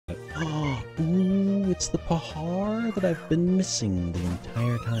It's the Pahar that I've been missing the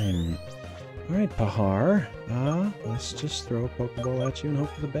entire time. Alright, Pahar. Let's just throw a Pokeball at you and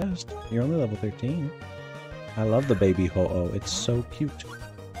hope for the best. You're only level 13. I love the baby Ho-Oh. It's so cute.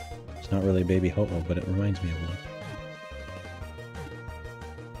 It's not really a baby Ho-Oh, but it reminds me of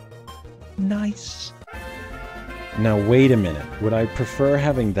one. Nice! Now, wait a minute. Would I prefer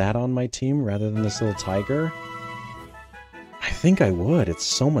having that on my team rather than this little tiger? I think I would. It's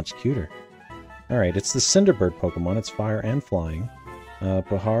so much cuter. Alright, it's the Cinderbird Pokemon. It's fire and flying.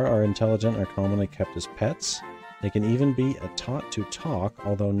 Pahar are intelligent and are commonly kept as pets. They can even be taught to talk,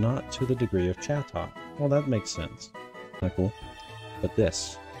 although not to the degree of Chatot. Well, that makes sense. Not cool. But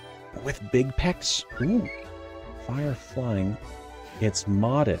this. With big pecs. Ooh. Fire flying. It's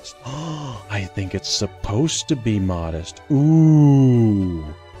modest. Oh, I think it's supposed to be modest. Ooh.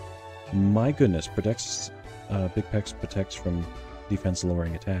 My goodness. Protects... big pecs protects from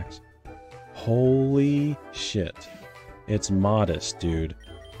defense-lowering attacks. Holy shit. It's modest, dude.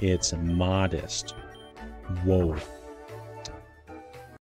 It's modest. Whoa.